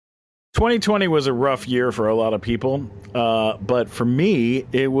2020 was a rough year for a lot of people, but for me,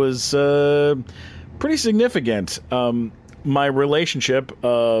 it was pretty significant. My relationship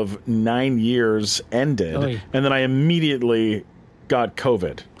of 9 years ended, and then I immediately got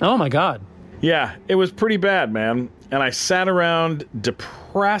COVID. Oh, my God. Yeah, it was pretty bad, man. And I sat around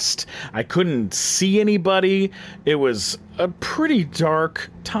depressed. I couldn't see anybody. It was a pretty dark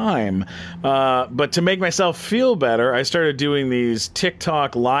time. But to make myself feel better, I started doing these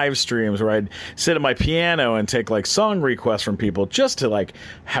TikTok live streams where I'd sit at my piano and take like song requests from people just to like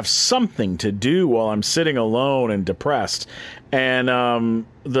have something to do while I'm sitting alone and depressed. And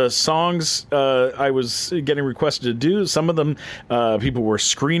the songs I was getting requested to do, some of them people were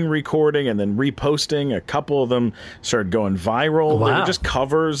screen recording and then reposting. A couple of them started going viral. Wow. They were just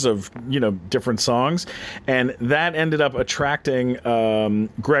covers of, different songs. And that ended up attracting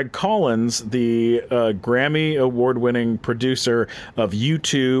Greg Collins, the Grammy award-winning producer of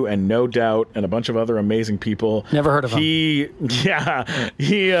U2 and No Doubt and a bunch of other amazing people. Never heard of him.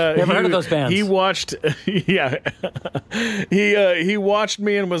 Never heard of those bands. He watched, he watched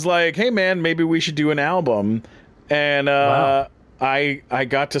me and was like, "Hey, man, maybe we should do an album." And wow. I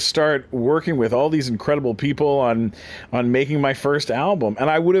got to start working with all these incredible people on making my first album. And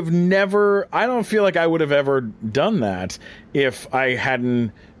I don't feel like I would have ever done that if I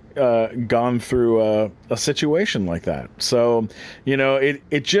hadn't gone through a situation like that. So,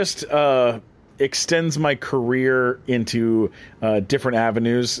 it just extends my career into different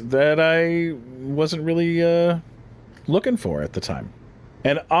avenues that I wasn't really looking for at the time.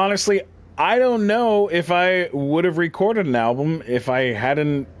 And honestly, I don't know if I would have recorded an album if I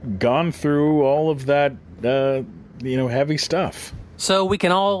hadn't gone through all of that, heavy stuff. So we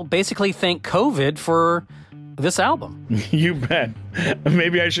can all basically thank COVID for this album. You bet.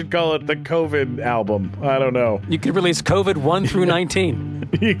 Maybe I should call it the COVID album. I don't know. You could release COVID 1 through 19.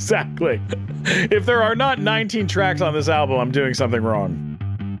 Exactly. If there are not 19 tracks on this album, I'm doing something wrong.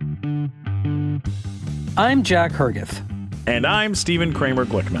 I'm Jack Hergith. And I'm Stephen Kramer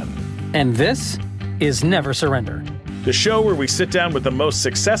Glickman. And this is Never Surrender, the show where we sit down with the most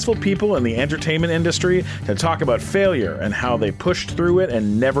successful people in the entertainment industry to talk about failure and how they pushed through it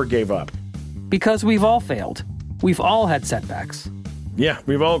and never gave up. Because we've all failed. We've all had setbacks. Yeah,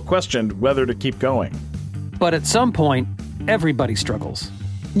 we've all questioned whether to keep going. But at some point, everybody struggles.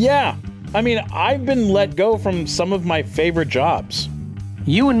 Yeah. I mean, I've been let go from some of my favorite jobs.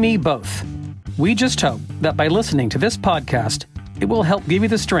 You and me both. We just hope that by listening to this podcast, it will help give you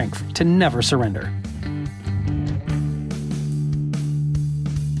the strength to never surrender.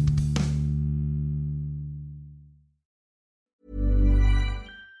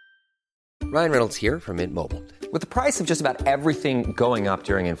 Ryan Reynolds here from Mint Mobile. With the price of just about everything going up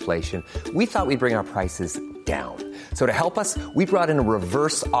during inflation, we thought we'd bring our prices down. So to help us, we brought in a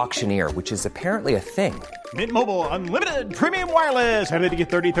reverse auctioneer, which is apparently a thing. Mint Mobile Unlimited Premium Wireless. How to get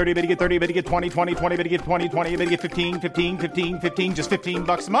 30, 30, bit to get 30, bit to get 20, 20, 20, bit to get 20, 20, bit to get 15, 15, 15, 15, just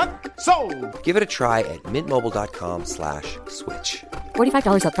 $15 a month? Sold! Give it a try at mintmobile.com/switch.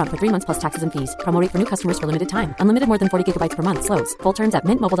 $45 up front for 3 months plus taxes and fees. Promo rate for new customers for limited time. Unlimited more than 40 gigabytes per month. Slows full terms at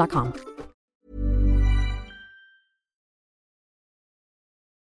mintmobile.com.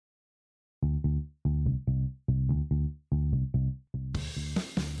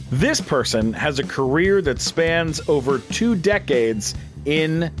 This person has a career that spans over 2 decades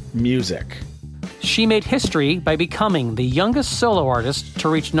in music. She made history by becoming the youngest solo artist to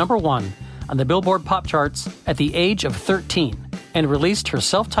reach #1 on the Billboard pop charts at the age of 13 and released her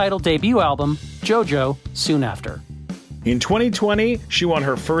self-titled debut album, JoJo, soon after. In 2020, she won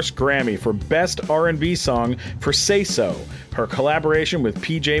her first Grammy for Best R&B Song for Say So, her collaboration with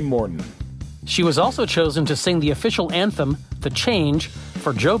PJ Morton. She was also chosen to sing the official anthem, The Change,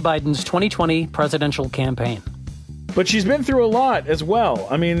 for Joe Biden's 2020 presidential campaign. But she's been through a lot as well.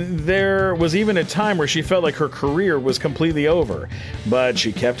 I mean, there was even a time where she felt like her career was completely over. But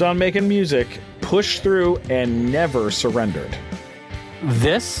she kept on making music, pushed through, and never surrendered.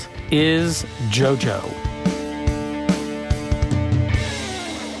 This is JoJo.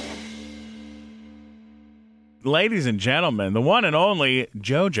 Ladies and gentlemen, the one and only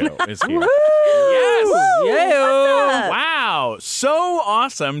JoJo is here. Yes! Yeah! Wow, so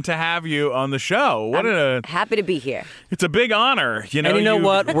awesome to have you on the show. Happy to be here. It's a big honor. And you know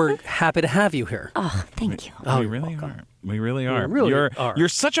what? We're happy to have you here. Oh, thank you. Oh, you really are. We really are. We really are. You're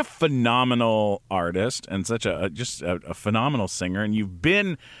such a phenomenal artist and such a phenomenal singer, and you've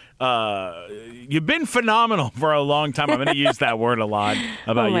been phenomenal for a long time. I'm going to use that word a lot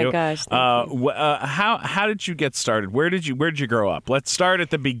about you. Oh my gosh! Thank you. How did you get started? Where did you grow up? Let's start at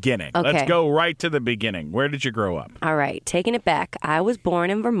the beginning. Okay. Let's go right to the beginning. Where did you grow up? All right, taking it back. I was born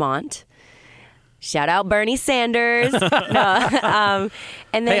in Vermont. Shout out Bernie Sanders. And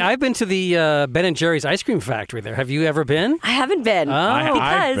then Hey, I've been to the Ben & Jerry's ice cream factory there. Have you ever been? I haven't been I've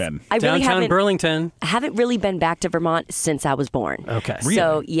because been. I really Downtown haven't. Burlington. I haven't really been back to Vermont since I was born. Okay.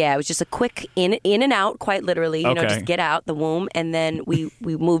 So yeah, it was just a quick in and out, quite literally. You know, Okay. just get out the womb, and then we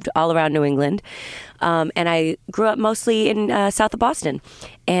moved all around New England. And I grew up mostly in south of Boston,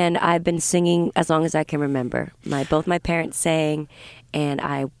 and I've been singing as long as I can remember. Both my parents sang, and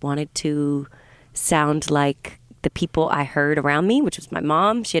I wanted to sound like the people I heard around me, which was my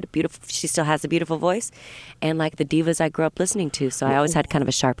mom. She still has a beautiful voice, and like the divas I grew up listening to. So I always had kind of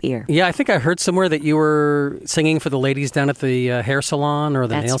a sharp ear. Yeah, I think I heard somewhere that you were singing for the ladies down at the hair salon or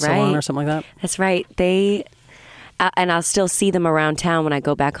the That's nail salon right. or something like that. That's right. And I'll still see them around town when I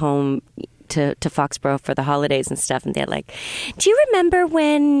go back home to Foxborough for the holidays and stuff. And they're like, "Do you remember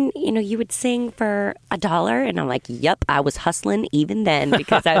when, you would sing for $1?" And I'm like, "Yep, I was hustling even then,"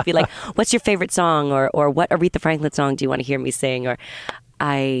 because I would be like, "What's your favorite song?" Or "What Aretha Franklin song do you want to hear me sing?" Or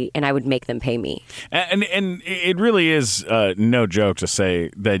I would make them pay me. And it really is no joke to say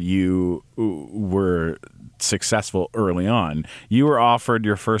that you were successful early on. You were offered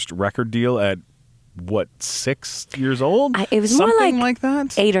your first record deal at what, 6 years old? It was something more like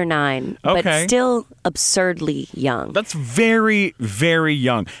that. 8 or 9, Okay. but still absurdly young. That's very, very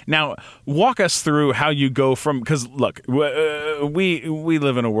young. Now, walk us through how you go from, because look, we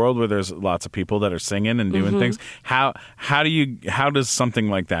live in a world where there's lots of people that are singing and doing things. How does something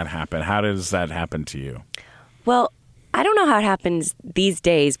like that happen? How does that happen to you? Well, I don't know how it happens these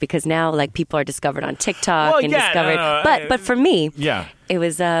days because now like people are discovered on TikTok Well, and yeah, discovered. no, But for me, Yeah. it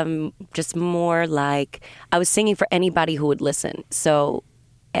was just more like I was singing for anybody who would listen. So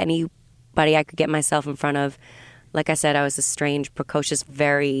anybody I could get myself in front of. Like I said, I was a strange, precocious,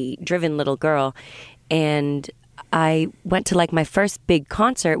 very driven little girl, and I went to like my first big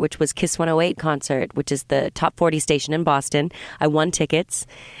concert, which was Kiss 108 concert, which is the top 40 station in Boston. I won tickets,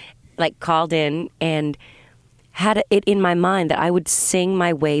 like called in and had it in my mind that I would sing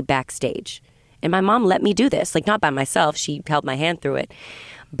my way backstage. And my mom let me do this, like not by myself. She held my hand through it.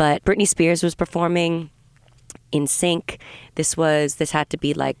 But Britney Spears was performing in sync. This had to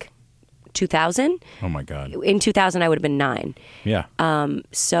be like 2000. Oh my God. In 2000, I would have been 9. Yeah.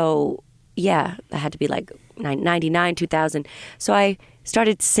 So yeah, I had to be like 99, 2000. So I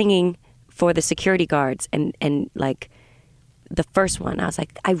started singing for the security guards and like the first one, I was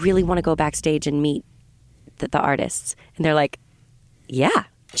like, I really want to go backstage and meet the artists. And they're like, yeah,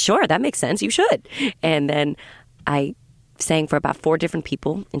 sure, that makes sense. You should. And then I sang for about 4 different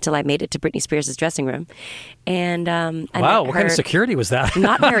people until I made it to Britney Spears' dressing room. And I Wow, met what kind of her- security was that?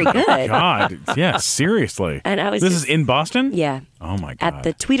 Not very good. God. Yeah, seriously. And I was This just- is in Boston? Yeah. Oh my God. At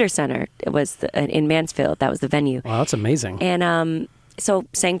the Tweeter Center. It was in Mansfield. That was the venue. Wow, that's amazing. And so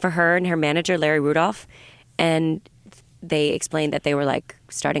sang for her and her manager, Larry Rudolph. And they explained that they were like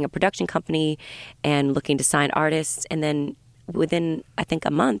starting a production company and looking to sign artists. And then within, I think, a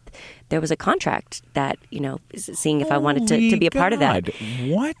month, there was a contract that, seeing if I wanted to be a part of that. God.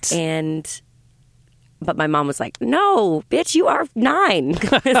 What? But my mom was like, "No, bitch, you are 9."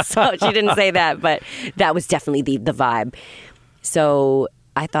 So she didn't say that, but that was definitely the vibe. So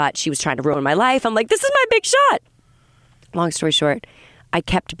I thought she was trying to ruin my life. I'm like, this is my big shot. Long story short, I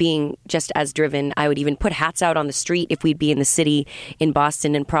kept being just as driven. I would even put hats out on the street if we'd be in the city in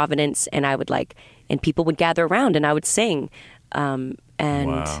Boston and Providence, and I would and people would gather around and I would sing.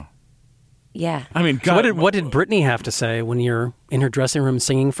 Wow. Yeah. I mean, So God, what did Britney have to say when you're in her dressing room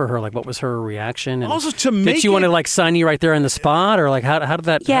singing for her? Like, what was her reaction? And Also, to make did she want to it- like sign you right there in the spot, or like how did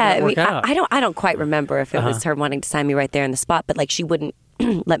that Yeah, work out? I don't quite remember if it was her wanting to sign me right there in the spot, but like she wouldn't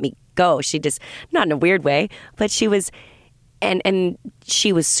let me go. She just, not in a weird way, but she was, and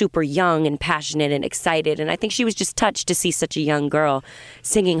she was super young and passionate and excited, and I think she was just touched to see such a young girl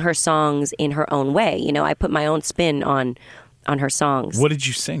singing her songs in her own way. I put my own spin on her songs. What did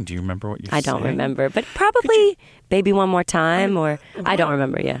you sing? Do you remember what you sang? I don't remember, but probably Baby One More Time, or I don't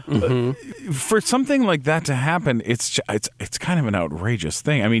remember. Yeah. For something like that to happen, it's kind of an outrageous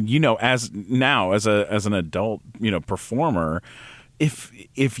thing. I mean, as an adult, performer,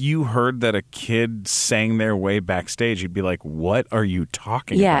 if you heard that a kid sang their way backstage, you'd be like, "What are you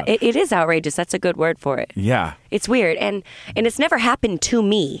talking Yeah, about?" it is outrageous. That's a good word for it. Yeah. It's weird, and it's never happened to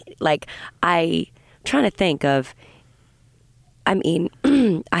me. Like, I'm trying to think of I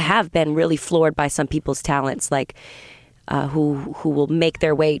mean, I have been really floored by some people's talents, like who will make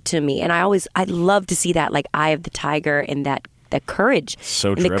their way to me. And I love to see that, like, eye of the tiger and that courage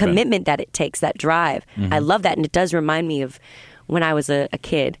So and the driven. commitment that it takes, that drive. I love that. And it does remind me of when I was a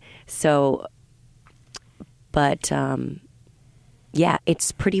kid. So, but yeah,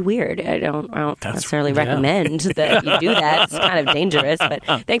 it's pretty weird. I don't necessarily recommend that you do that. It's kind of dangerous. But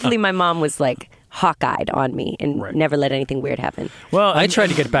thankfully, my mom was like hawk-eyed on me and never let anything weird happen. Well, I tried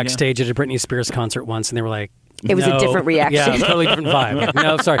to get backstage at a Britney Spears concert once, and they were like, It was a different reaction. Yeah, totally different vibe.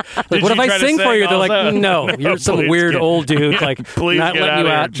 No, sorry. Like, what if you I try to sing for sing you? They're like, also? no, you're some Please weird get- old dude. Like, Please not get letting out you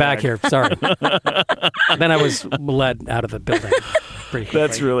of here, out back Jack. here. Sorry. Then I was led out of the building. Pretty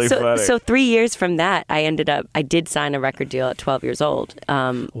That's quickly. really funny. So 3 years from that, I did sign a record deal at 12 years old.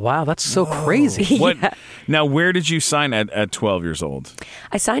 Wow, that's so crazy. What? Now, where did you sign at 12 years old?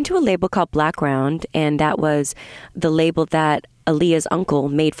 I signed to a label called Black Round, and that was the label that Aaliyah's uncle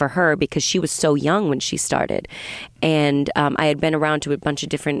made for her because she was so young when she started. And I had been around to a bunch of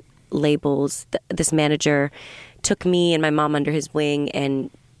different labels. This manager took me and my mom under his wing and,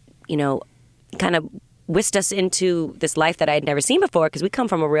 kind of whisked us into this life that I had never seen before because we come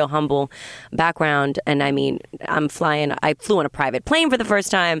from a real humble background. And I mean, I flew on a private plane for the first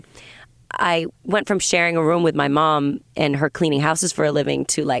time. I went from sharing a room with my mom and her cleaning houses for a living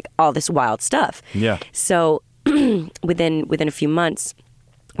to like all this wild stuff. Yeah. So within a few months,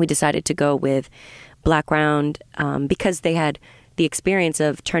 we decided to go with Black Round because they had the experience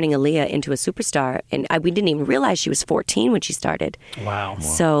of turning Aaliyah into a superstar. And we didn't even realize she was 14 when she started. Wow.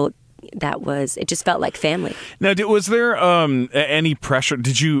 So it just felt like family. Now, was there any pressure?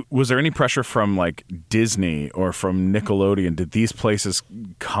 Was there any pressure from like Disney or from Nickelodeon? Did these places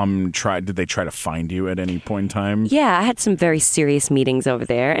did they try to find you at any point in time? Yeah, I had some very serious meetings over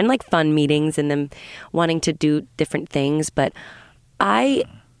there and like fun meetings and them wanting to do different things. But I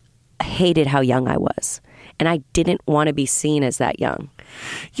hated how young I was. And I didn't want to be seen as that young.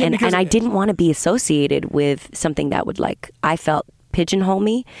 Yeah, and I didn't want to be associated with something that would I felt pigeonhole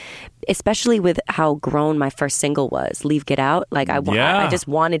me, especially with how grown my first single was, Leave Get Out. I just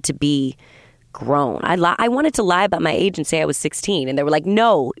wanted to be grown. I wanted to lie about my age and say I was 16. And they were like,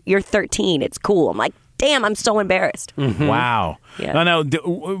 no, you're 13. It's cool. I'm like, damn, I'm so embarrassed. Wow. Yeah. Now,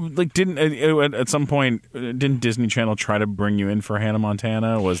 at some point, didn't Disney Channel try to bring you in for Hannah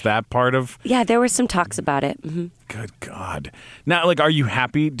Montana? Was that part of? Yeah, there were some talks about it. Mm-hmm. Good God. Now, are you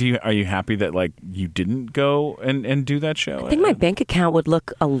happy? Are you happy that you didn't go and do that show? I think my bank account would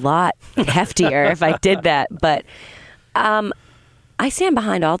look a lot heftier if I did that. But I stand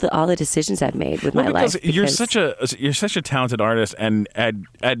behind all the decisions I've made with my life. You're such a talented artist, and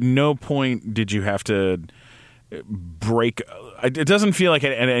at no point did you have to break. It doesn't feel like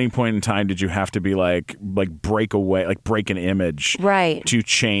at any point in time did you have to be like break away, break an image, right, to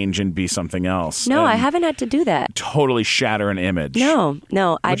change and be something else. No, I haven't had to do that. Totally shatter an image.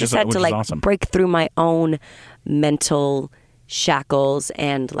 No, I just had to awesome. break through my own mental shackles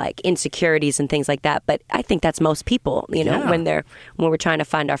and insecurities and things like that. But I think that's most people, when we're trying to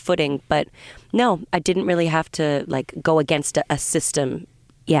find our footing. But no, I didn't really have to go against a system.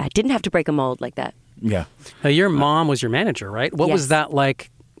 Yeah, I didn't have to break a mold like that. Yeah. Your mom was your manager, right? What was that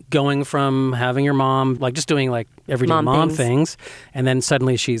like, going from having your mom just doing everyday mom things, and then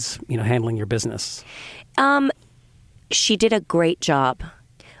suddenly she's handling your business? She did a great job.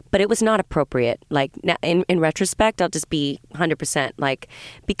 But it was not appropriate. In retrospect, I'll just be 100%.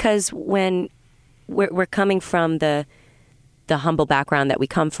 Because when we're coming from the humble background that we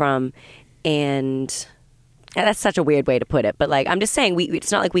come from, and that's such a weird way to put it. But I'm just saying, it's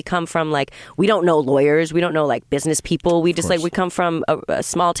not like we come from we don't know lawyers, we don't know business people. We just we come from a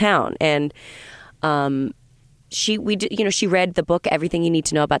small town, and she read the book Everything You Need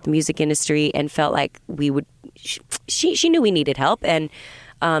to Know About the Music Industry, and felt like we would. She knew we needed help, and.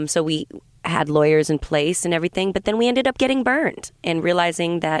 So we had lawyers in place and everything, but then we ended up getting burned and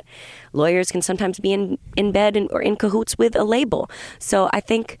realizing that lawyers can sometimes be in bed or in cahoots with a label. So I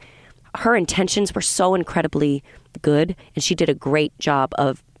think her intentions were so incredibly good, and she did a great job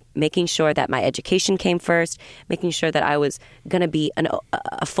of making sure that my education came first, making sure that I was going to be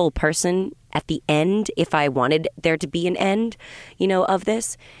a full person at the end if I wanted there to be an end, of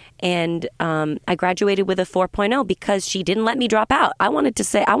this. And I graduated with a 4.0 because she didn't let me drop out. I wanted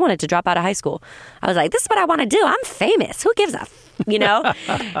to drop out of high school. I was like, this is what I want to do. I'm famous. Who gives a,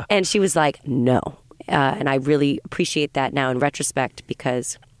 And she was like, no. And I really appreciate that now in retrospect,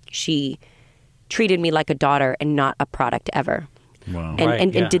 because she treated me like a daughter and not a product ever. Wow.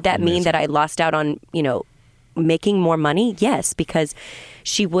 And did that mean that I lost out on, making more money? Yes, because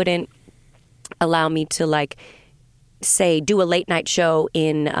she wouldn't allow me to say, do a late night show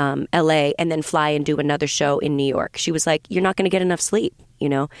in LA and then fly and do another show in New York. She was like, you're not going to get enough sleep, you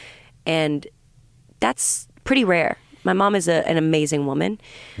know? And that's pretty rare. My mom is an amazing woman.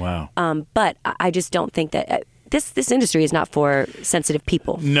 Wow. But I just don't think that this industry is not for sensitive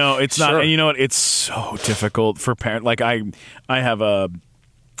people. No, it's not. And you know what? It's so difficult for parents. Like I have a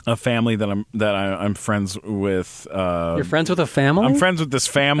family that I'm friends with. You're friends with a family? I'm friends with this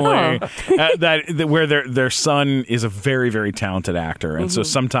family that where their son is a very, very talented actor, and so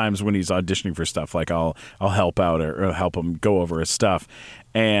sometimes when he's auditioning for stuff, like I'll help out or help him go over his stuff,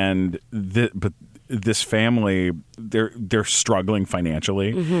 and but this family they're struggling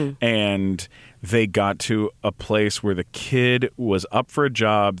financially, and they got to a place where the kid was up for a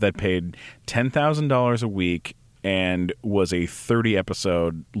job that paid $10,000 a week. And was a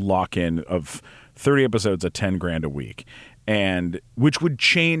 30-episode lock-in of 30 episodes at $10,000 a week, and which would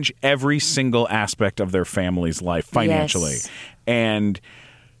change every single aspect of their family's life financially. Yes. And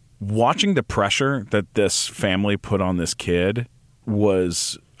watching the pressure that this family put on this kid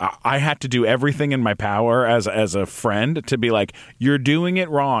was. I had to do everything in my power as a friend to be like, you're doing it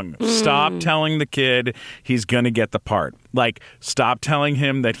wrong. Stop telling the kid he's going to get the part. Like, stop telling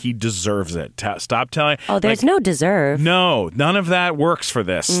him that he deserves it. Stop telling. Oh, there's no deserve. No, none of that works for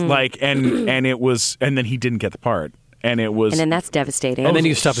this. Like, and it was, and then he didn't get the part. And it was, and then that's devastating. And then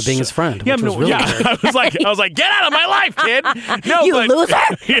you stopped being his friend. yeah, which was really weird. I was like, get out of my life, kid! No, You loser!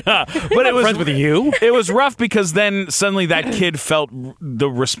 Yeah, but it was friends with you. It was rough because then suddenly that kid felt the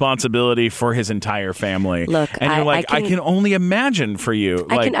responsibility for his entire family. Look, and you're like, I can only imagine for you.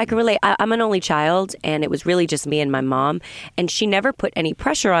 I can relate. I'm an only child, and it was really just me and my mom, and she never put any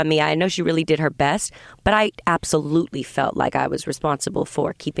pressure on me. I know she really did her best, but I absolutely felt like I was responsible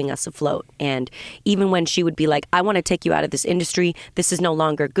for keeping us afloat. And even when she would be like, I want to take you out of this industry. This is no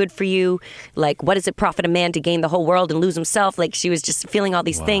longer good for you. Like, what does it profit a man to gain the whole world and lose himself? Like, she was just feeling all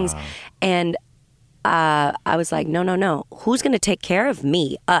these things. And I was like, no. Who's going to take care of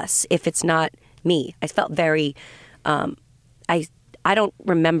me, us, if it's not me? I felt very, I don't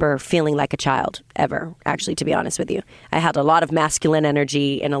remember feeling like a child ever, actually, to be honest with you. I had a lot of masculine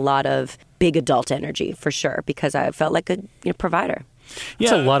energy and a lot of big adult energy, for sure, because I felt like a provider.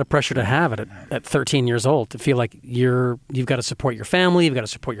 It's a lot of pressure to have at 13 years old, to feel like you've got to support your family, you've got to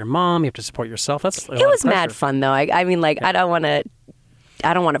support your mom, you have to support yourself. It was mad fun, though. I mean, like, I don't want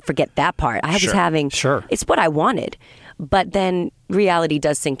to forget that part. I was having, it's what I wanted. But then reality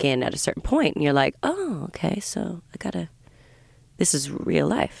does sink in at a certain point, and you're like, oh, okay, so this is real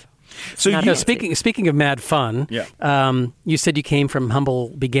life. So speaking of mad fun, you said you came from humble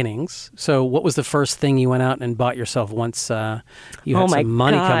beginnings. So what was the first thing you went out and bought yourself once you had some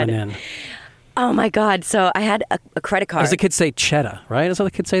money coming in? Oh, my God. So I had a credit card. As the kids say, cheddar, right? Is that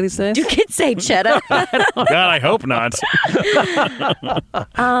what the kids say these days? Do kids say cheddar? God, I hope not.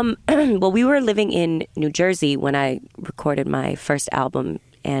 Well, we were living in New Jersey when I recorded my first album.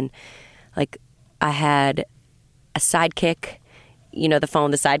 And, like, I had a Sidekick. You know, the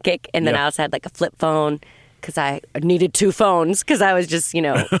Sidekick. And then I also had like a flip phone because I needed two phones because I was just,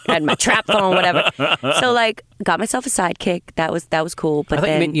 had my trap phone, whatever. So like got myself a Sidekick. That was cool. But I thought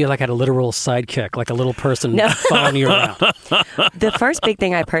then you meant you like had a literal sidekick, like a little person following you around. The first big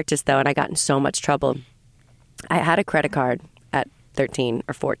thing I purchased though, and I got in so much trouble, I had a credit card at 13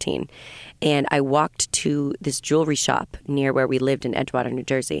 or 14. And I walked to this jewelry shop near where we lived in Edgewater, New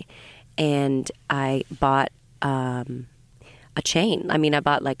Jersey. And I bought a chain. I mean, I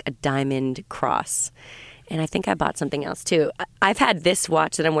bought like a diamond cross. And I think I bought something else too. I've had this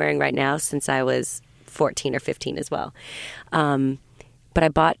watch that I'm wearing right now since I was 14 or 15 as well.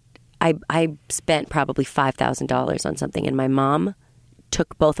 But I spent probably $5,000 on something. And my mom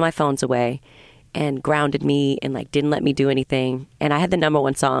took both my phones away and grounded me and like didn't let me do anything. And I had the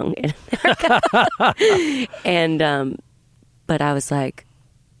 #1 song in America. And, but I was like,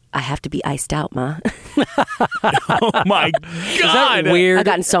 I have to be iced out, Ma. Oh, my God. Is that weird? I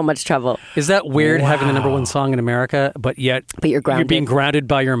got in so much trouble. Is that weird having the #1 song in America, but you're grounded? You're being grounded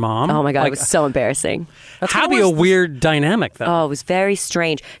by your mom? Oh, my God. It was so embarrassing. That's got to be a weird dynamic, though. Oh, it was very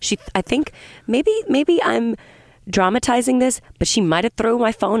strange. I think maybe I'm dramatizing this, but she might have thrown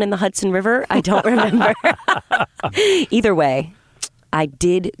my phone in the Hudson River. I don't remember. Either way, I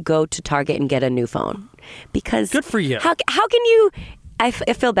did go to Target and get a new phone. Because good for you. How can you... I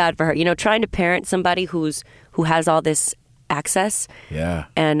feel bad for her, trying to parent somebody who has all this access. Yeah.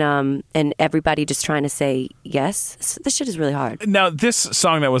 And everybody just trying to say yes. This shit is really hard. Now, this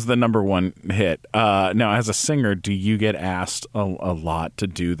song that was the #1 hit, now as a singer, do you get asked a lot to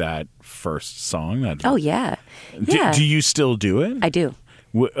do that first song? Oh, yeah. Do you still do it? I do.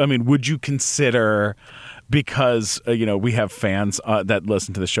 I mean, would you consider because we have fans that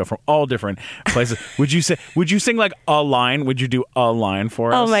listen to the show from all different places. Would you sing like a line? Would you do a line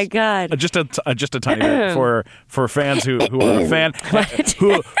for us? Oh my God! Just a tiny bit for fans who are a fan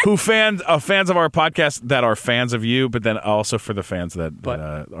who fans of our podcast that are fans of you, but then also for the fans that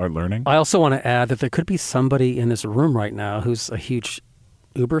are learning. I also want to add that there could be somebody in this room right now who's a huge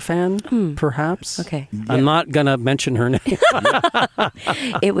Uber fan, perhaps. Okay. I'm not going to mention her name.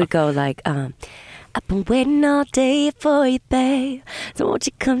 It would go like, I've been waiting all day for you, babe. So won't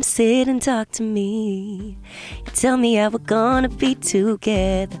you come sit and talk to me? You tell me how we're gonna be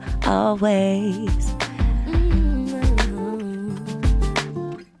together always.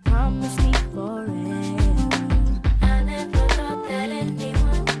 Promise me forever. I never thought that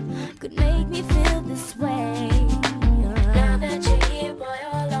anyone could make me feel this way. Now that you're here, boy,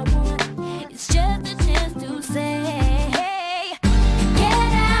 all I want is just a chance to say,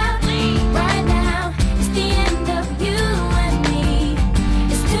 get out right now. It's the end of you and me.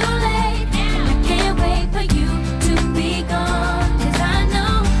 It's too late. I can't wait for you to be gone. 'Cause I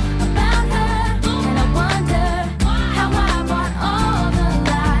know about her, and I wonder how I bought all the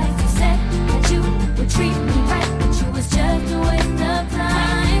lies. You said that you would treat me right, but you was just a waste of time.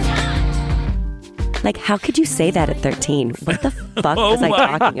 Like, how could you say that at 13? What the fuck was I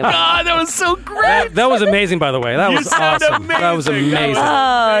talking about? God, that was so great. That was amazing, by the way. That was sound awesome. That was amazing.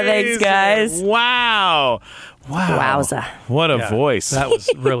 Oh, thanks, guys. Wow. Wowza. What a Yeah, voice. That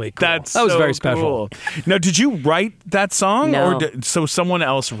was really cool. That's that was so very special. cool. Now, did you write that song? No. So someone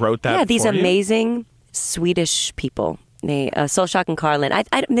else wrote that Yeah, these for you? amazing Swedish people. They Solshock and Carlin.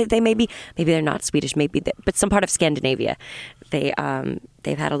 They maybe they're not Swedish, but some part of Scandinavia.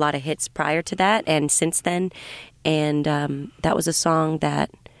 They've had a lot of hits prior to that and since then, and that was a song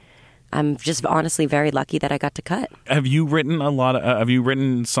that I'm just honestly very lucky that I got to cut. Have you written have you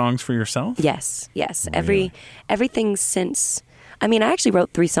written songs for yourself? Yes. Everything since. I mean, I actually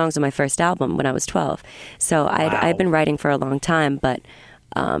wrote 3 songs on my first album when I was 12. So I'd been writing for a long time, but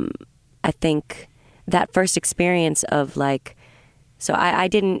I think that first experience of like, so I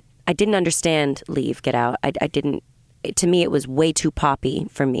didn't understand Leave, Get Out. I didn't. To me, it was way too poppy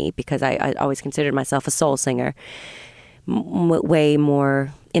for me because I always considered myself a soul singer, way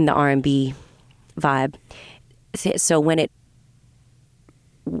more in the R&B vibe. So when it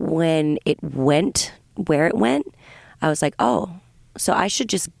went where it went, I was like, oh, so I should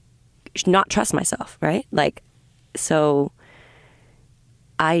just not trust myself, right? Like, so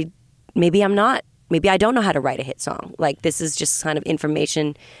maybe I don't know how to write a hit song. Like, this is just kind of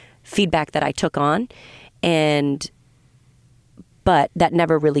information, feedback that I took on, but that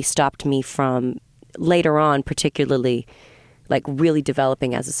never really stopped me from later on, particularly like really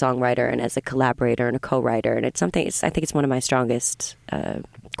developing as a songwriter and as a collaborator and a co-writer. And it's something. I think it's one of my strongest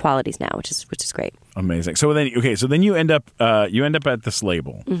qualities now, which is great. Amazing. So then you end up at this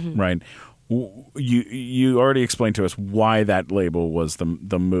label, right? You already explained to us why that label was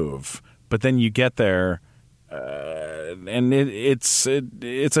the move, but then you get there, and it's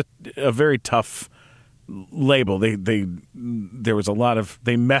a very tough label. There was a lot of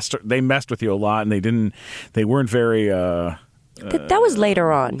they messed with you a lot, and they weren't very. That was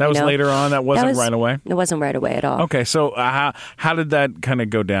later on. That was later on. That wasn't right away. It wasn't right away at all. Okay, so how did that kind of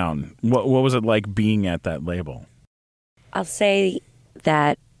go down? What was it like being at that label? I'll say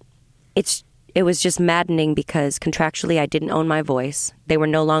that it was just maddening because contractually I didn't own my voice. They were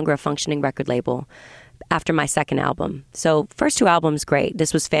no longer a functioning record label after my second album. So first 2 albums, great.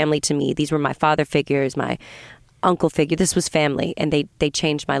 This was family to me. These were my father figures, my uncle figure. This was family, and they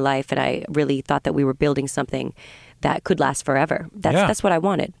changed my life, and I really thought that we were building something that could last forever. That's what I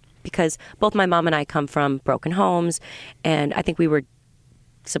wanted, because both my mom and I come from broken homes, and I think we were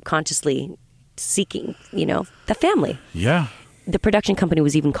subconsciously seeking, the family. Yeah. The production company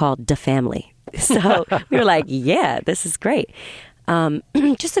was even called Da Family. So we were like, yeah, this is great.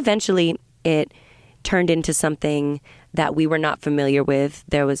 Just eventually it turned into something that we were not familiar with.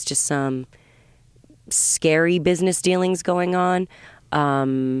 There was just some scary business dealings going on.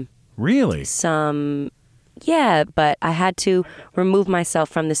 Really? Yeah, but I had to remove myself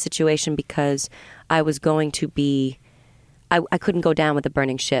from the situation because I was going to be, I couldn't go down with a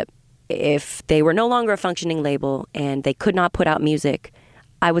burning ship. If they were no longer a functioning label and they could not put out music,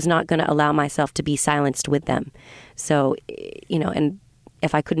 I was not going to allow myself to be silenced with them. So, and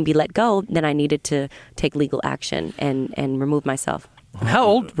if I couldn't be let go, then I needed to take legal action and remove myself. How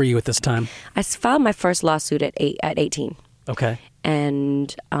old were you at this time? I filed my first lawsuit at 18. Okay.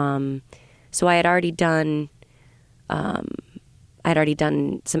 And so I had already done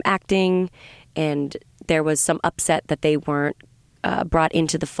some acting, and there was some upset that they weren't brought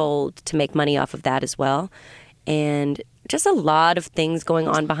into the fold to make money off of that as well. And just a lot of things going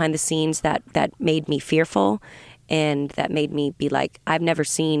on behind the scenes that made me fearful and that made me be like, I've never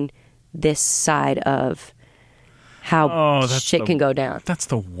seen this side of how shit can go down. That's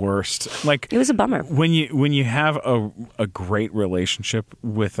the worst. Like, it was a bummer. When you have a great relationship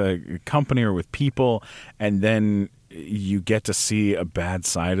with a company or with people, and then you get to see a bad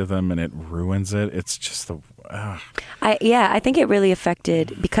side of them and it ruins it. It's just the... I think it really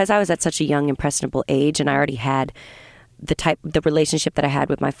affected, because I was at such a young, impressionable age, and I already had the relationship that I had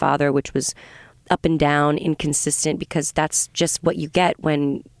with my father, which was up and down, inconsistent, because that's just what you get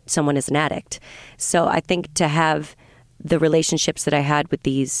when someone is an addict. So I think to have the relationships that I had with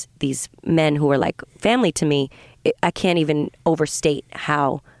these men who were like family to me, I can't even overstate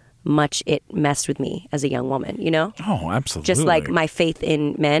how much it messed with me as a young woman, you know? Oh, absolutely. Just like my faith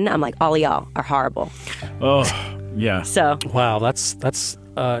in men, I'm like, all of y'all are horrible. Oh, yeah. So wow, that's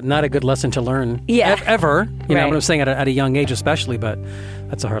not a good lesson to learn. Yeah. Ever. You know Right. what I'm saying, at a young age especially, but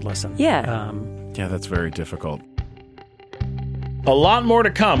that's a hard lesson. Yeah. Yeah, that's very difficult. A lot more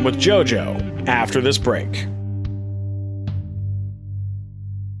to come with JoJo after this break.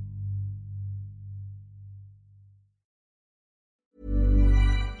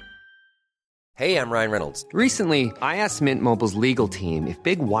 Hey, I'm Ryan Reynolds. Recently, I asked Mint Mobile's legal team if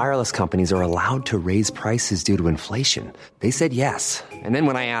big wireless companies are allowed to raise prices due to inflation. They said yes. And then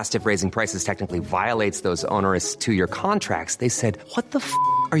when I asked if raising prices technically violates those onerous 2-year contracts, they said, "What the f***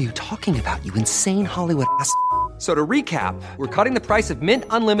 are you talking about, you insane Hollywood ass?" So to recap, we're cutting the price of Mint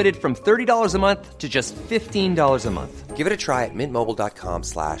Unlimited from $30 a month to just $15 a month. Give it a try at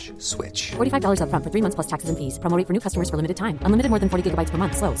mintmobile.com/switch. $45 up front for 3 months plus taxes and fees. Promo rate for new customers for limited time. Unlimited more than 40 gigabytes per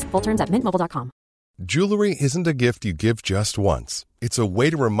month. Slows full terms at mintmobile.com. Jewelry isn't a gift you give just once. It's a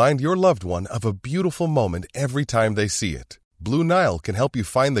way to remind your loved one of a beautiful moment every time they see it. Blue Nile can help you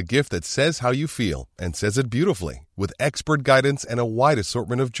find the gift that says how you feel and says it beautifully, with expert guidance and a wide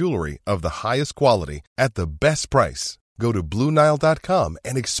assortment of jewelry of the highest quality at the best price. Go to BlueNile.com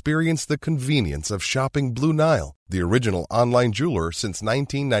and experience the convenience of shopping Blue Nile, the original online jeweler since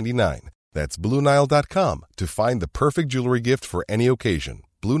 1999. That's BlueNile.com to find the perfect jewelry gift for any occasion.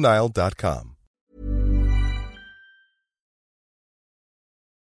 BlueNile.com.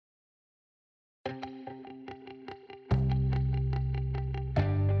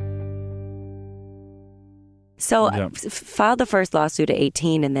 So Yeah. I filed the first lawsuit at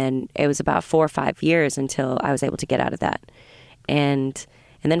 18, and then it was about 4 or 5 years until I was able to get out of that. And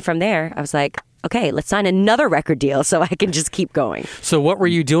then from there, I was like, okay, let's sign another record deal so I can just keep going. So what were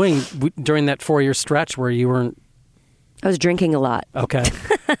you doing during that 4-year stretch where you weren't... I was drinking a lot. Okay.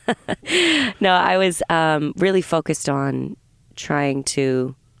 No, I was really focused on trying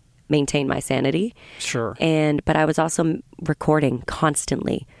to maintain my sanity. Sure. But I was also recording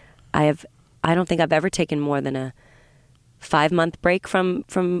constantly. I don't think I've ever taken more than a 5-month break from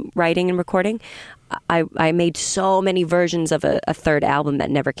writing and recording. I made so many versions of a third album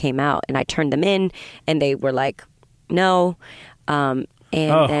that never came out, and I turned them in, and they were like, no. And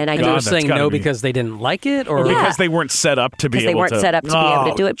then I You did were saying gotta no be- because they didn't like it, or Yeah. Because they weren't set up to be because they able weren't to... set up to be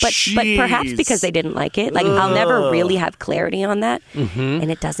able to do it. But perhaps jeez. because they didn't like it. Like, I'll never really have clarity on that, and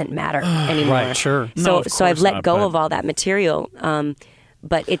it doesn't matter anymore. Right, sure. No, So of so I've course let not, go but- of all that material.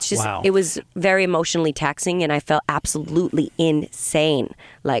 But it's just, Wow. it was very emotionally taxing, and I felt absolutely insane.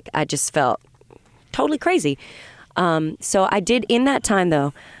 Like, I just felt totally crazy. So I did, in that time,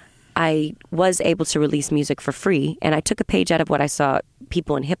 though, I was able to release music for free, and I took a page out of what I saw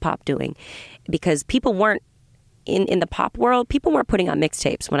people in hip-hop doing, because people weren't, in the pop world, people weren't putting on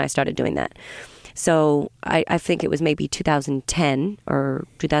mixtapes when I started doing that. So I think it was maybe 2010 or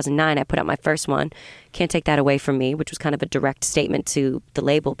 2009 I put out my first one, Can't Take That Away From Me, which was kind of a direct statement to the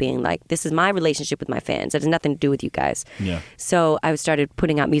label, being like, this is my relationship with my fans. It has nothing to do with you guys. Yeah. So I started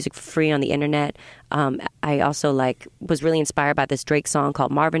putting out music for free on the internet. I also was really inspired by this Drake song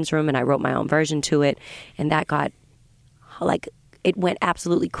called Marvin's Room, and I wrote my own version to it. And that got it went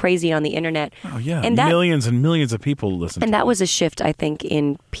absolutely crazy on the internet. Oh, yeah. And that, millions and millions of people listen and to that it. was a shift, I think,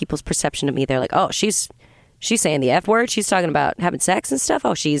 in people's perception of me. They're like, oh, she's saying the F word. She's talking about having sex and stuff.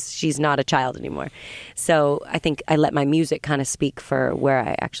 Oh, she's not a child anymore. So I think I let my music kind of speak for where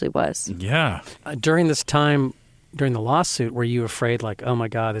I actually was. Yeah. During this time, during the lawsuit, were you afraid, like, oh my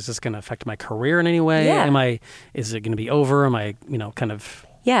God, is this going to affect my career in any way? Yeah. Is it going to be over? Am I, kind of...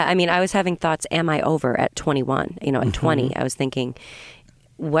 Yeah, I mean, I was having thoughts, am I over at 21? At 20, I was thinking,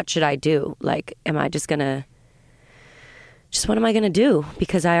 what should I do? Like, am I just what am I going to do?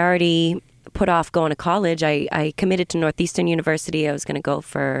 Because I already put off going to college. I committed to Northeastern University. I was going to go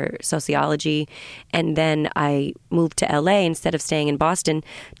for sociology. And then I moved to LA instead of staying in Boston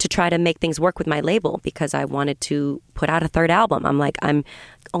to try to make things work with my label because I wanted to put out a third album. I'm like, I'm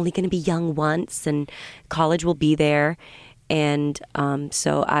only going to be young once and college will be there. And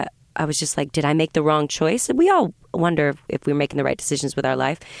so I was just like, did I make the wrong choice? And we all wonder if we're making the right decisions with our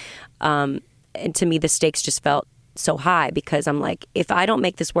life. And to me, the stakes just felt so high because I'm like, if I don't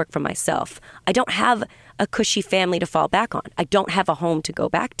make this work for myself, I don't have a cushy family to fall back on. I don't have a home to go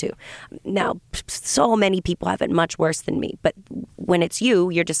back to. Now, so many people have it much worse than me. But when it's you,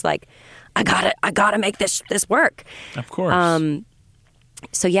 you're just like, I gotta make this work. Of course.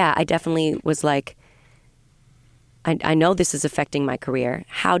 So yeah, I definitely was like, I know this is affecting my career.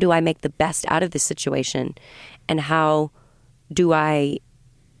 How do I make the best out of this situation? And how do I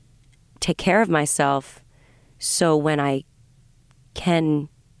take care of myself so when I can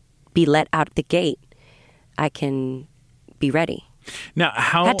be let out the gate, I can be ready? Now,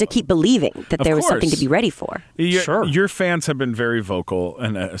 I had to keep believing that there was something to be ready for. Your fans have been very vocal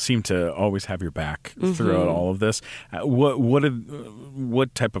and seem to always have your back throughout all of this.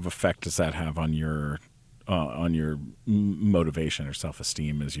 What type of effect does that have on your motivation or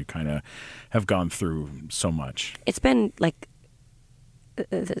self-esteem as you kind of have gone through so much? It's been like,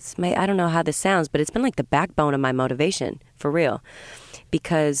 I don't know how this sounds, but it's been like the backbone of my motivation, for real.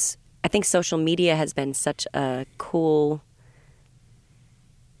 Because I think social media has been such a cool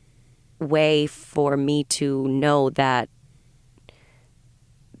way for me to know that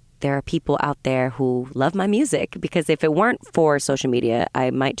there are people out there who love my music. Because if it weren't for social media, I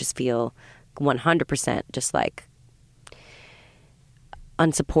might just feel 100% just like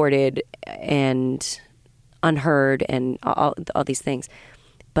unsupported and unheard and all these things.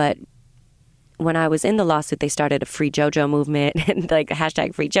 But when I was in the lawsuit, they started a Free JoJo movement and like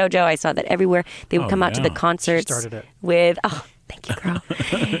hashtag Free JoJo. I saw that everywhere. They would come out to the concerts with, thank you, girl.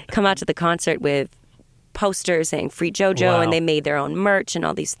 Come out to the concert with posters saying Free JoJo, and they made their own merch and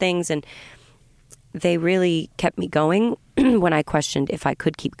all these things. And they really kept me going when I questioned if I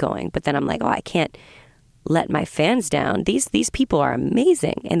could keep going. But then I'm like, I can't let my fans down. These people are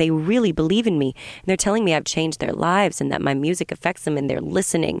amazing and they really believe in me. And they're telling me I've changed their lives and that my music affects them and they're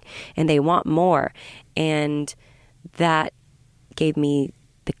listening and they want more. And that gave me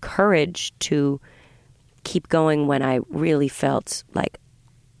the courage to keep going when I really felt like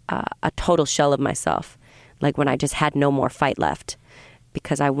a total shell of myself, like when I just had no more fight left,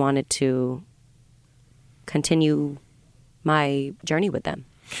 because I wanted to continue my journey with them.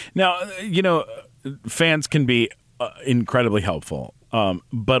 Now, fans can be incredibly helpful,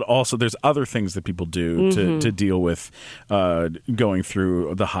 but also there's other things that people do to deal with going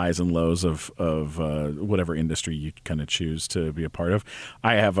through the highs and lows of whatever industry you kind of choose to be a part of.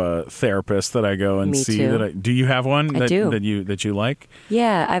 I have a therapist that I go and see. Too. Do you have one I do. that you like?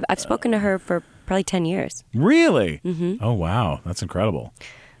 Yeah, I've spoken to her for probably 10 years. Really? Oh wow, that's incredible.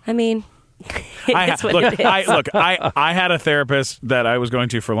 I mean, I had a therapist that I was going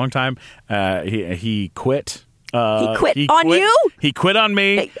to for a long time. He quit. He quit on you? He quit on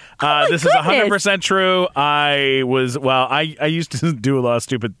me. This is 100% true. I used to do a lot of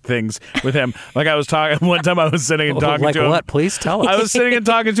stupid things with him. Like I was talking one time, I was sitting and talking to him. What? Please tell us. I was sitting and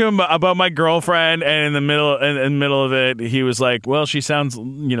talking to him about my girlfriend, and in the middle of it, he was like, "Well, she sounds,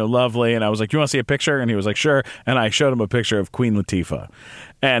 lovely." And I was like, "You want to see a picture?" And he was like, "Sure." And I showed him a picture of Queen Latifah.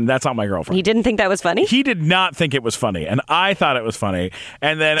 And that's not my girlfriend. He didn't think that was funny? He did not think it was funny. And I thought it was funny.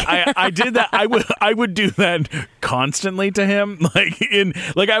 And then I did that. I would do that constantly to him.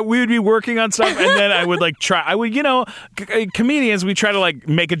 We would be working on stuff and then I would comedians, we try to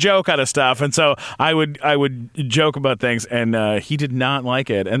make a joke out of stuff. And so I would joke about things and he did not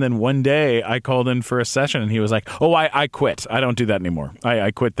like it. And then one day I called in for a session and he was like, "Oh, I quit. I don't do that anymore. I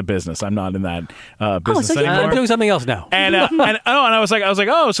quit the business. I'm not in that business anymore. I'm doing something else now." And I was like,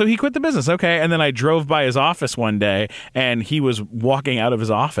 "Oh, so he quit the business. Okay." And then I drove by his office one day and he was walking out of his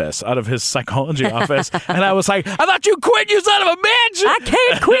office, out of his psychology office. And I was like, "I thought you quit, you son of a bitch." I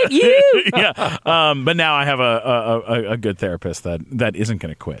can't quit you. Yeah. But now I have a good therapist that isn't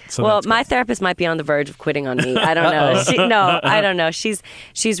going to quit. So my therapist might be on the verge of quitting on me. I don't know. I don't know.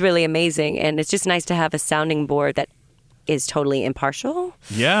 She's really amazing. And it's just nice to have a sounding board that is totally impartial.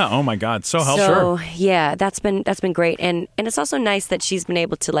 Yeah. Oh my God. So helpful. So yeah, that's been great. And it's also nice that she's been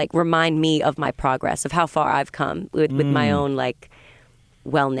able to remind me of my progress, of how far I've come with my own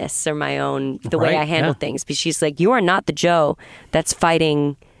wellness or my own, the way I handle things. Because she's like, "You are not the Joe that's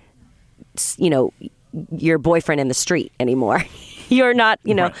fighting, your boyfriend in the street anymore." You're not,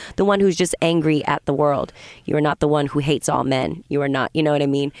 the one who's just angry at the world. You are not the one who hates all men. You are not, you know what I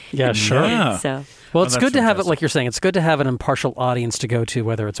mean? Yeah, sure. Yeah. So, Well, it's that's good to have it, fantastic. like you're saying, it's good to have an impartial audience to go to,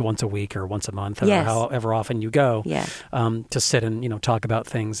 whether it's once a week or once a month or Yes. however often you go, Yeah. to sit and, talk about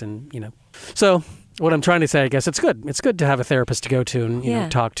things and, So what I'm trying to say, I guess, it's good. It's good to have a therapist to go to and, Yeah.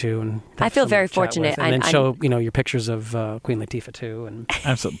 talk to. And I have feel someone very to chat fortunate. with. And then I'm- show, your pictures of Queen Latifah, too. And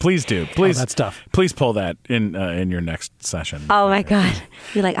Absolutely. Please do. Please. that stuff. Please pull that in your next session. oh my God.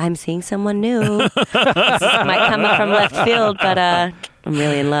 You're like, I'm seeing someone new. This might come from left field, but I'm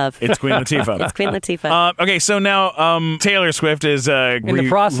really in love. It's Queen Latifah. It's Queen Latifah. Okay, so now Taylor Swift is in the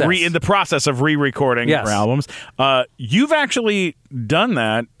process. in the process of re-recording Yes. her albums. You've actually done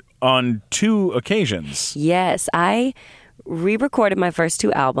that on 2 occasions. Yes, I re-recorded my first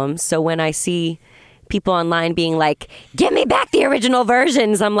 2 albums. So when I see people online being like, "Give me back the original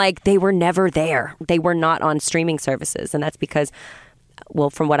versions," I'm like, they were never there. They were not on streaming services, and that's because, well,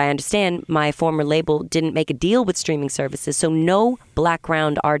 from what I understand, my former label didn't make a deal with streaming services, so no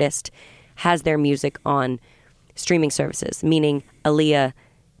background artist has their music on streaming services. Meaning Aaliyah,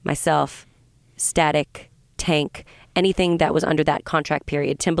 myself, Static, Tank. Anything that was under that contract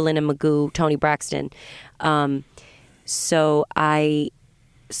period, Timbaland and Magoo, Tony Braxton. So I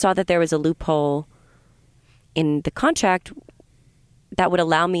saw that there was a loophole in the contract that would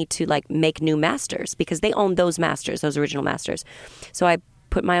allow me to make new masters because they own those masters, those original masters. So I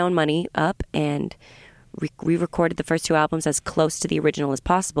put my own money up and re-recorded the first 2 albums as close to the original as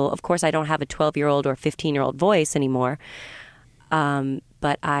possible. Of course, I don't have a 12-year-old or 15-year-old voice anymore.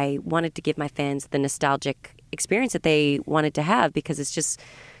 But I wanted to give my fans the nostalgic experience that they wanted to have because it's just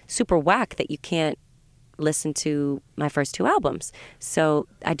super whack that you can't listen to my first 2 albums. So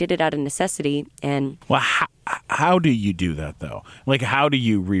I did it out of necessity. And Well, how do you do that though? Like, how do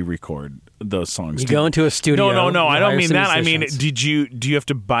you re-record those songs? You go into a studio. No. you I don't hire mean some that. I mean, musicians. do you have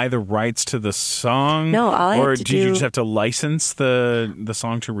to buy the rights to the song? No, all I or have to do you do- just have to license the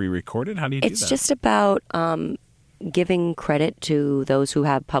song to re-record it? How do you do that? it's just about giving credit to those who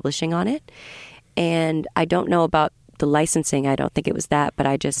have publishing on it. And I don't know about the licensing. I don't think it was that, but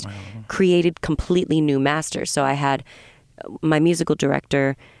I just created completely new masters. So I had my musical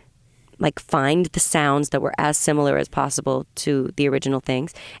director find the sounds that were as similar as possible to the original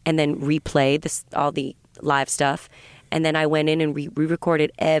things and then replay all the live stuff. And then I went in and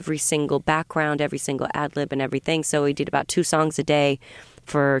re-recorded every single background, every single ad-lib and everything. So we did about 2 songs a day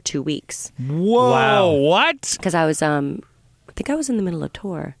for 2 weeks. Whoa! Wow. What? Because I was, I think I was in the middle of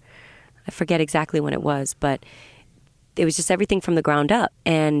tour. I forget exactly when it was, but it was just everything from the ground up.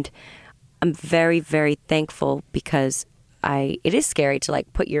 And I'm very, very thankful because it is scary to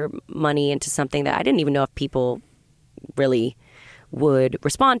put your money into something that I didn't even know if people really would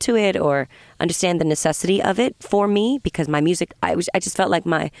respond to it or understand the necessity of it for me because my music, I just felt like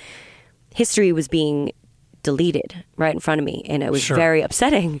my history was being deleted right in front of me, and it was Sure. very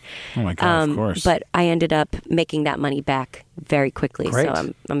upsetting. Oh my God! Of course. But I ended up making that money back very quickly, Great.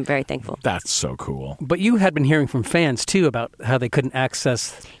 so I'm very thankful. That's so cool. But you had been hearing from fans, too, about how they couldn't access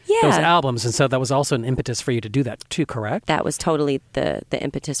those Yeah. albums. And so that was also an impetus for you to do that, too, correct? That was totally the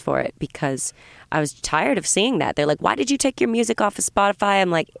impetus for it because I was tired of seeing that. They're like, "Why did you take your music off of Spotify?" I'm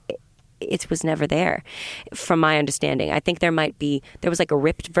like, it was never there, from my understanding. I think there was a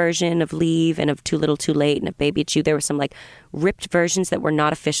ripped version of Leave and of Too Little Too Late and of Baby It's You. There were some ripped versions that were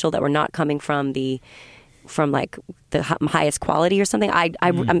not official, that were not coming from the highest quality or something.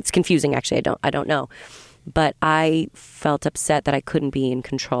 It's confusing, actually. I don't know. But I felt upset that I couldn't be in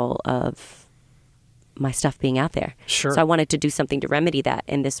control of my stuff being out there. Sure. So I wanted to do something to remedy that,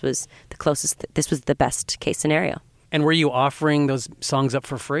 and this was the best case scenario. And were you offering those songs up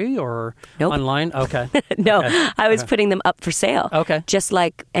for free or Nope. online? Okay. No, Okay. I was putting them up for sale. Okay. Just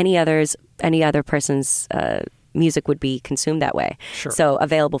like any other person's music would be consumed that way. Sure. So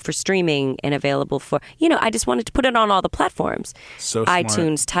available for streaming and available for, I just wanted to put it on all the platforms. So smart.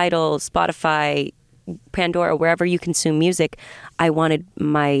 iTunes, Tidal, Spotify, Pandora, wherever you consume music. I wanted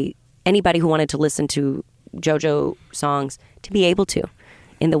anybody who wanted to listen to JoJo songs to be able to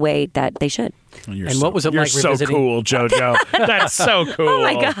in the way that they should. And what was it you're like so revisiting- cool, JoJo. That's so cool. Oh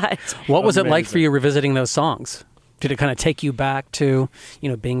my God. What was it like for Amazing. you revisiting those songs? Did it kind of take you back to,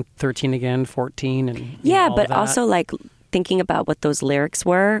 being 13 again, 14? And Yeah, all but of that? also thinking about what those lyrics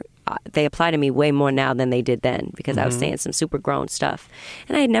were, they apply to me way more now than they did then because I was saying some super grown stuff.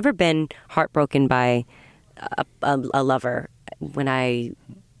 And I had never been heartbroken by a lover when I,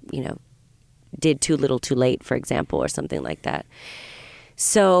 did Too Little Too Late, for example, or something like that.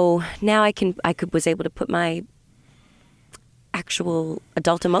 So now was able to put my actual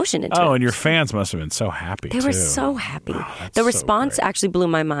adult emotion into it. Oh, and your fans must have been so happy, They were so happy. that's The so response great. actually blew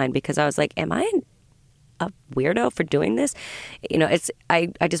my mind because I was like, am I a weirdo for doing this? You know, I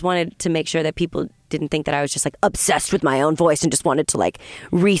just wanted to make sure that people didn't think that I was just like obsessed with my own voice and just wanted to like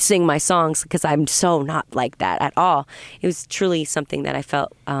re-sing my songs, because I'm so not like that at all. It was truly something that I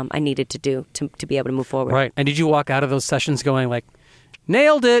felt I needed to do to be able to move forward. Right. And did you walk out of those sessions going like,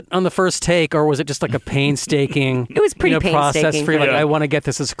 nailed it on the first take, or was it just like a painstaking It was pretty process painstaking. for you? Like, Yeah. I want to get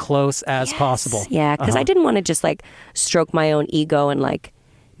this as close as possible. Yeah, because I didn't want to just like stroke my own ego and like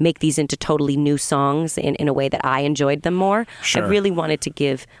make these into totally new songs in a way that I enjoyed them more. Sure. I really wanted to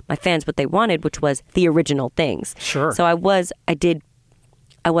give my fans what they wanted, which was the original things. Sure. So I was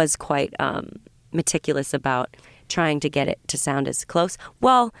quite meticulous about trying to get it to sound as close,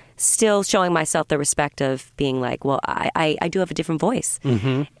 while still showing myself the respect of being like, well, I do have a different voice,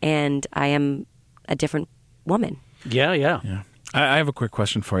 and I am a different woman. Yeah. Yeah. I have a quick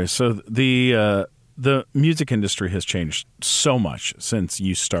question for you. So the music industry has changed so much since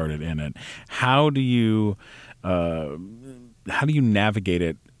you started in it. How do you navigate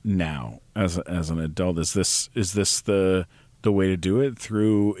it now as an adult? Is this the way to do it,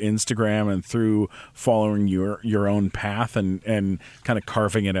 through Instagram and through following your own path and kind of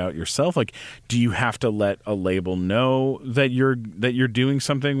carving it out yourself? Like, do you have to let a label know that you're doing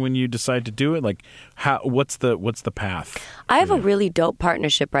something when you decide to do it? Like, what's the path? I have a really dope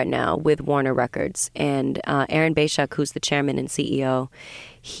partnership right now with Warner Records, and Aaron Bayshuk, who's the chairman and CEO,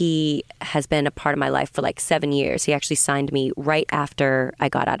 he has been a part of my life for like 7 years. He actually signed me right after I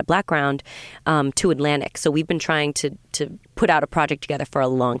got out of Blackground to Atlantic. So we've been trying to put out a project together for a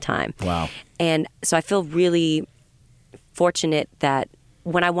long time. Wow. And so I feel really fortunate that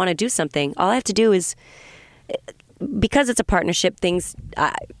when I want to do something, all I have to do is, because it's a partnership,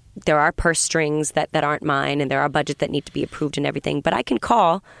 there are purse strings that aren't mine, and there are budgets that need to be approved and everything. But I can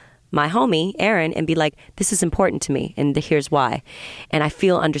call my homie, Aaron, and be like, this is important to me, and here's why. And I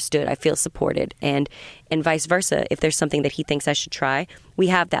feel understood. I feel supported. And vice versa. If there's something that he thinks I should try, we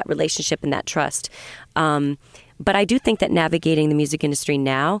have that relationship and that trust. But I do think that navigating the music industry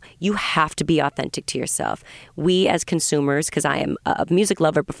now, you have to be authentic to yourself. We as consumers, because I am a music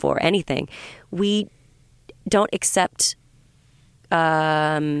lover before anything, we don't accept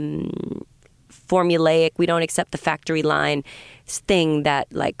formulaic, we don't accept the factory line thing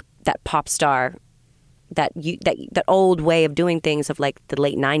that like that pop star, that old way of doing things of like the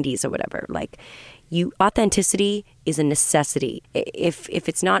late 90s or whatever. Like, authenticity is a necessity. If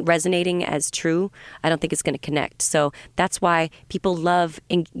it's not resonating as true, I don't think it's going to connect. So that's why people love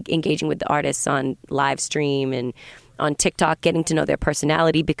engaging with the artists on live stream and on TikTok, getting to know their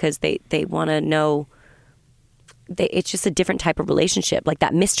personality, because they want to know. It's just a different type of relationship. Like,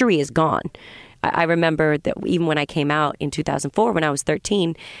 that mystery is gone. I remember that even when I came out in 2004, when I was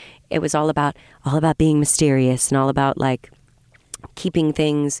 13, it was all about being mysterious and all about like keeping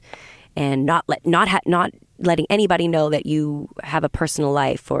things and not letting anybody know that you have a personal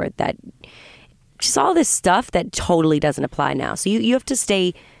life, or that just all this stuff that totally doesn't apply now. So you have to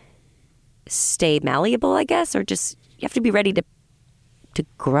stay malleable, I guess, or just you have to be ready to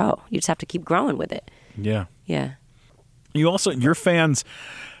grow. You just have to keep growing with it. Yeah. Yeah. You also, your fans,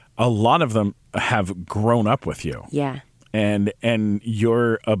 a lot of them have grown up with you. Yeah. And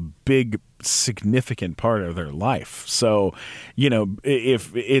you're a big, significant part of their life. So, you know,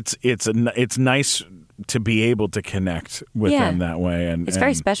 if it's nice to be able to connect with them that way, and it's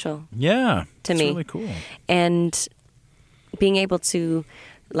very special. Yeah, to it's me, really cool. And being able to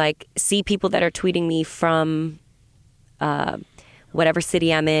like see people that are tweeting me from whatever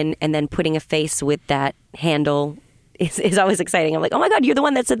city I'm in, and then putting a face with that handle is always exciting. I'm like, oh my God, you're the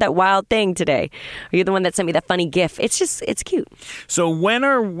one that said that wild thing today. Or you're the one that sent me that funny GIF. It's cute. So when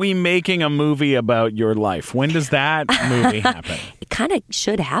are we making a movie about your life? When does that movie happen? It kind of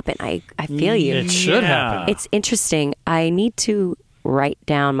should happen. I feel you. It should happen. It's interesting. I need to write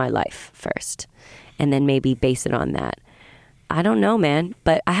down my life first and then maybe base it on that. I don't know, man,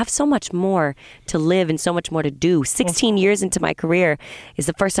 but I have so much more to live and so much more to do. 16 years into my career is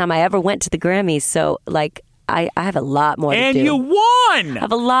the first time I ever went to the Grammys. So, like, I have a lot more to do. And you won! I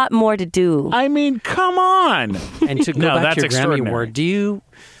have a lot more to do. I mean, come on. And to go No, back that's to your Grammy extraordinary. Award, do you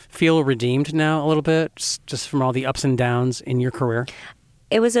feel redeemed now a little bit, just from all the ups and downs in your career?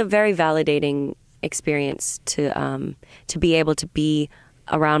 It was a very validating experience to be able to be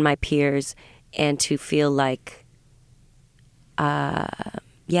around my peers and to feel like, I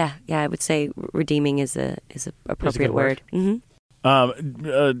would say redeeming is a appropriate word. Mm-hmm.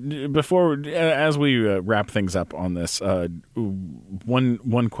 Before, as we wrap things up on this,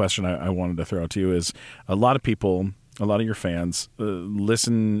 one question I wanted to throw out to you is, a lot of people a lot of your fans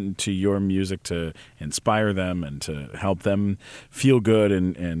listen to your music to inspire them and to help them feel good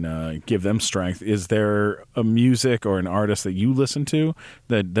and give them strength. Is there a music or an artist that you listen to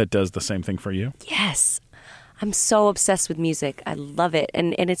that does the same thing for you? Yes. I'm so obsessed with music. I love it.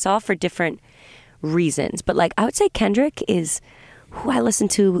 And it's all for different reasons. But like I would say Kendrick is who I listen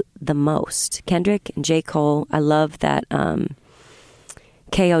to the most. Kendrick and J. Cole. I love that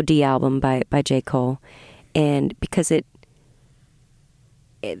KOD album by J. Cole. And because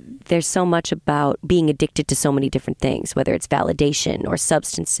there's so much about being addicted to so many different things, whether it's validation or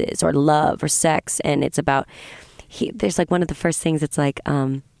substances or love or sex. And it's about, there's like one of the first things, it's like,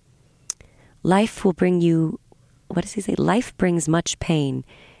 life will bring you, what does he say? Life brings much pain.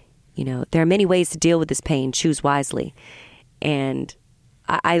 You know, there are many ways to deal with this pain. Choose wisely. And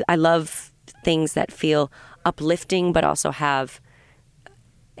I love things that feel uplifting, but also have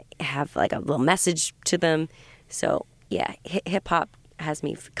like a little message to them. So yeah, hip hop has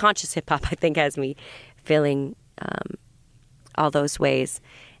me, conscious hip hop, I think, has me feeling all those ways.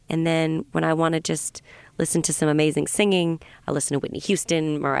 And then when I want to just listen to some amazing singing, I listen to Whitney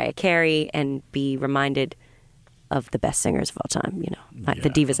Houston, Mariah Carey, and be reminded of the best singers of all time, you know, the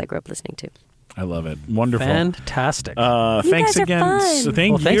divas I grew up listening to. I love it. Wonderful. Fantastic. Thanks again.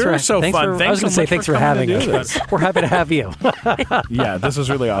 Fun. You're so fun. I was going to say thanks for having us. We're happy to have you. Yeah, this was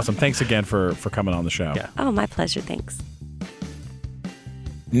really awesome. Thanks again for coming on the show. Yeah. Oh, my pleasure. Thanks.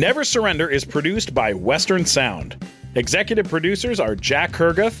 Never Surrender is produced by Western Sound. Executive producers are Jack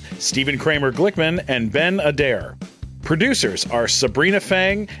Herguth, Stephen Kramer Glickman, and Ben Adair. Producers are Sabrina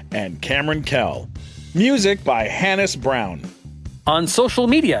Fang and Cameron Kell. Music by Hannes Brown. On social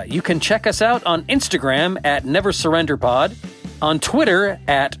media, you can check us out on Instagram at Never Surrender Pod, on Twitter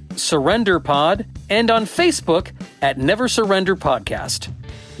at Surrender Pod, and on Facebook at Never Surrender Podcast.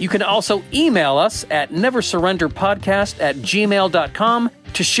 You can also email us at neversurrenderpodcast@gmail.com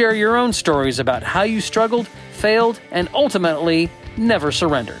to share your own stories about how you struggled, failed, and ultimately never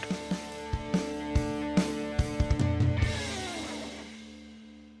surrendered.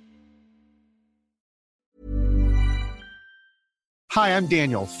 Hi, I'm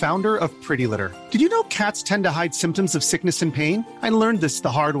Daniel, founder of Pretty Litter. Did you know cats tend to hide symptoms of sickness and pain? I learned this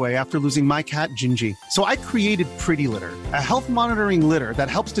the hard way after losing my cat, Gingy. So I created Pretty Litter, a health monitoring litter that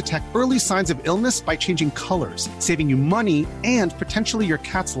helps detect early signs of illness by changing colors, saving you money and potentially your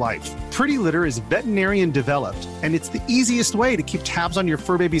cat's life. Pretty Litter is veterinarian developed, and it's the easiest way to keep tabs on your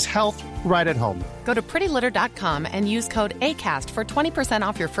fur baby's health right at home. Go to prettylitter.com and use code ACAST for 20%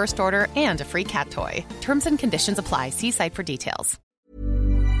 off your first order and a free cat toy. Terms and conditions apply. See site for details.